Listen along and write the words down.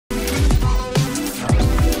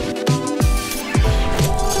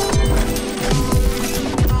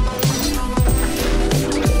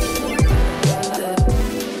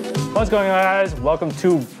going on, guys? Welcome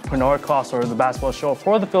to Pinoy Crossover, the basketball show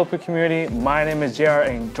for the Filipino community. My name is JR,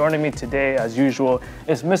 and joining me today, as usual,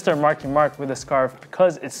 is Mr. Marky Mark with a scarf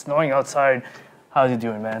because it's snowing outside. How's you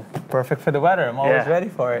doing, man? Perfect for the weather. I'm always ready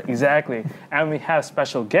for it. Exactly. And we have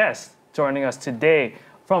special guests joining us today.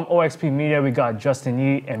 From OXP Media, we got Justin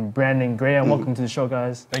Yee and Brandon Graham. Welcome to the show,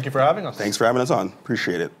 guys. Thank you for having us. Thanks for having us on.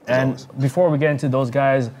 Appreciate it. And before we get into those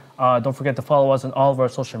guys, don't forget to follow us on all of our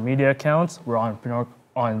social media accounts. We're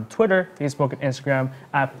on Twitter, Facebook, and Instagram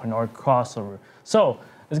at Pinoy Crossover. So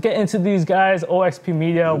let's get into these guys. OXP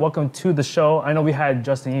Media, welcome to the show. I know we had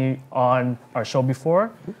Justin Yee on our show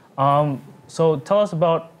before. So tell us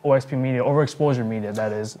about OXP Media, Overexposure Media,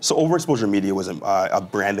 that is. So Overexposure Media was a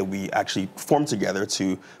brand that we actually formed together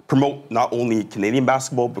to promote not only Canadian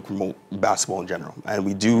basketball, but promote basketball in general. And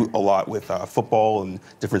we do a lot with football and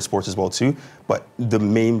different sports as well too, but the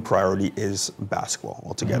main priority is basketball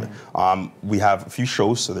altogether. We have a few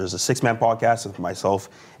shows, so there's a 6-man podcast with myself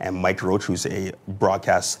and Mike Roach, who's a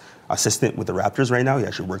broadcast assistant with the Raptors right now. He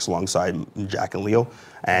actually works alongside Jack and Leo.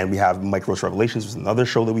 And we have Mike Roach Revelations, which is another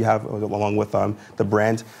show that we have along with the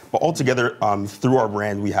brand. But altogether, through our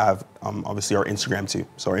brand, we have obviously our Instagram too.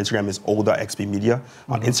 So our Instagram is o.xp media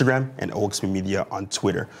on Instagram and OXP Media on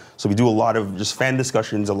Twitter. So we do a lot of just fan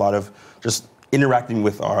discussions, a lot of just interacting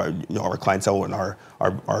with our clientele and our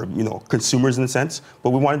consumers in a sense,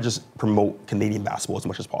 but we want to just promote Canadian basketball as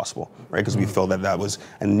much as possible, right? Because we feel that was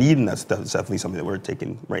a need, and that's definitely something that we're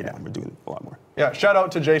taking right now. We're doing a lot more. Yeah, shout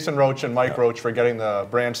out to Jason Roach and Mike Roach for getting the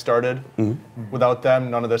brand started. Without them,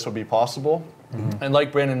 none of this would be possible. And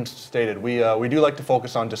like Brandon stated, we do like to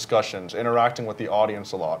focus on discussions, interacting with the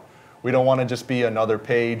audience a lot. We don't want to just be another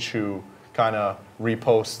page who kind of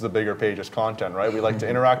reposts the bigger page's content, right? We like to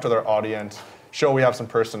interact with our audience, show we have some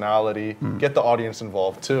personality, get the audience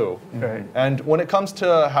involved too. And when it comes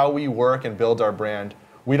to how we work and build our brand,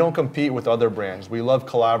 we don't compete with other brands. We love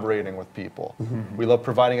collaborating with people. We love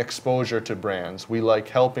providing exposure to brands. We like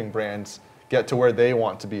helping brands get to where they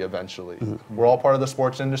want to be eventually. We're all part of the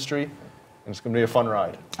sports industry, and it's going to be a fun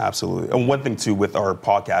ride. Absolutely. And one thing, too, with our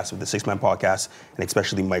podcast, with the 6-man podcast, and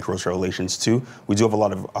especially Mike Roach Revelations, too, we do have a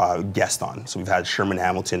lot of guests on. So we've had Sherman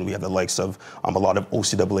Hamilton. We have the likes of a lot of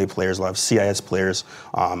OCAA players, a lot of CIS players,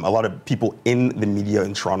 a lot of people in the media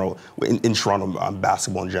in Toronto, in Toronto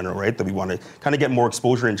basketball in general, right, that we want to kind of get more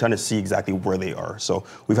exposure and trying to see exactly where they are. So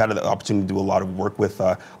we've had the opportunity to do a lot of work with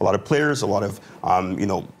a lot of players, a lot of,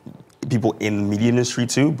 people in the media industry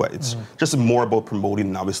too, but it's just more about promoting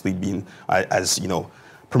and obviously being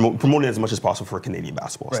promoting as much as possible for Canadian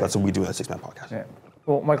basketball. So that's what we do in that 6-man podcast. Yeah.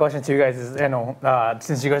 Well, my question to you guys is,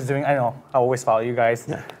 since you guys are doing, I always follow you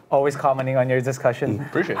guys, always commenting on your discussion.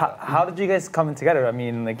 Appreciate that. How did you guys come together? I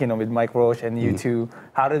mean, with Mike Roach and you two,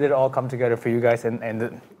 how did it all come together for you guys?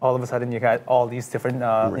 And all of a sudden you got all these different,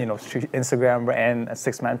 Instagram and a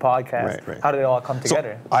 6-man podcast. Right. How did it all come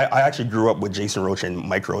together? So I actually grew up with Jason Roach and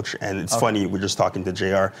Mike Roach, and it's funny, we're just talking to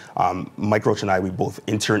JR. Mike Roach and I, we both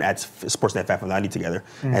interned at Sportsnet Fan 90 together.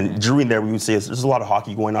 And during there, we would say there's a lot of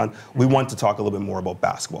hockey going on. We want to talk a little bit more about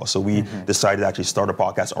basketball. So we decided to actually start a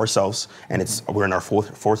podcast ourselves, and we're in our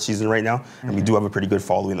fourth season right now, and we do have a pretty good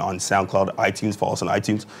following on SoundCloud, iTunes. Follow us on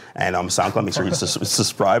iTunes, and SoundCloud. Make sure you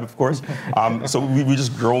subscribe, of course. So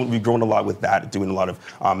we've grown a lot with that, doing a lot of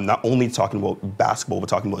not only talking about basketball, but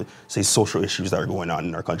talking about, say, social issues that are going on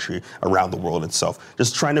in our country, around the world itself.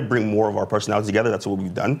 Just trying to bring more of our personalities together. That's what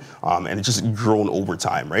we've done, and it's just grown over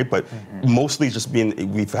time, right? But mostly just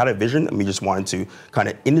we've had a vision, and we just wanted to kind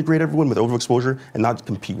of integrate everyone with overexposure and not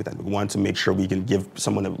compete with them. We wanted to make sure we can give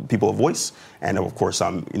people a voice, and of course,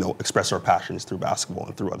 express our passions through basketball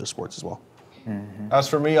and through other sports as well. As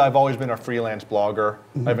for me, I've always been a freelance blogger.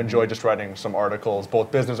 I've enjoyed just writing some articles,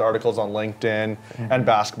 both business articles on LinkedIn and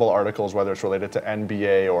basketball articles, whether it's related to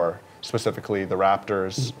NBA or specifically the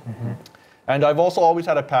Raptors. And I've also always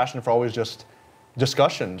had a passion for always just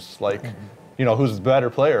discussions, like who's the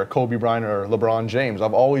better player, Kobe Bryant or LeBron James.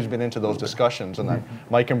 I've always been into those discussions, and then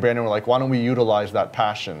Mike and Brandon were like, why don't we utilize that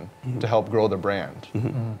passion to help grow the brand,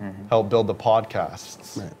 help build the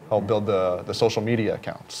podcasts, help build the social media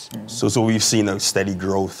accounts. So we've seen a steady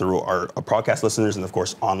growth through our podcast listeners, and of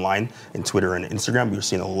course online in Twitter and Instagram. We're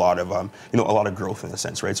seeing a lot of growth in a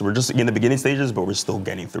sense, right? So we're just in the beginning stages, but we're still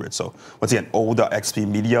getting through it. So once again, o.xp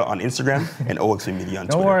media on Instagram and OXP Media on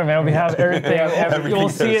Twitter. Don't worry, man. We have everything. You'll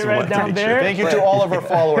see it right down there. Thank you to all of our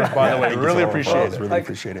followers, by the way. We really appreciate it. Really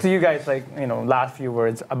appreciate it. To you guys, last few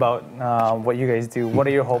words about what you guys do. What are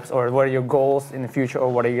your hopes, or what are your goals in the future, or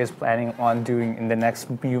what are you guys planning on doing in the next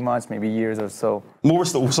few months, maybe years or so? Well, we're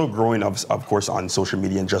still growing, of course, on social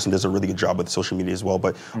media, and Justin does a really good job with social media as well.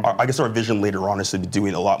 But I guess our vision later on is to be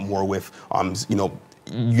doing a lot more with,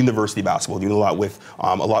 university basketball, doing a lot with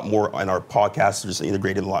a lot more on our podcast, just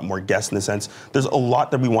integrated a lot more guests in a sense. There's a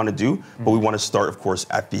lot that we want to do, but we want to start, of course,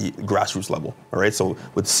 at the grassroots level. All right, so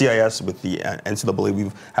with CIS, with the NCAA,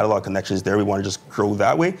 we've had a lot of connections there. We want to just grow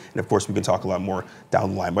that way, and of course, we can talk a lot more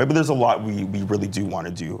down the line. But there's a lot we really do want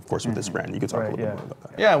to do, of course, with this brand. You can talk a little bit more about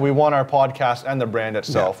that. Yeah, we want our podcast and the brand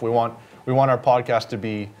itself. Yeah. We want our podcast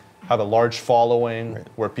to have a large following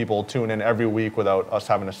where people tune in every week without us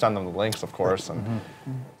having to send them the links, of course. And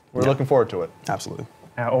we're looking forward to it. Absolutely.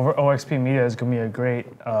 Over OXP Media is going to be a great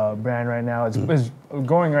brand right now. It's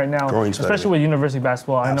growing right now, especially with university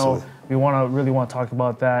basketball. Absolutely. I know we really want to talk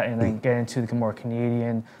about that and then get into the more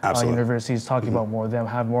Canadian universities, talking about more of them,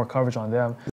 have more coverage on them.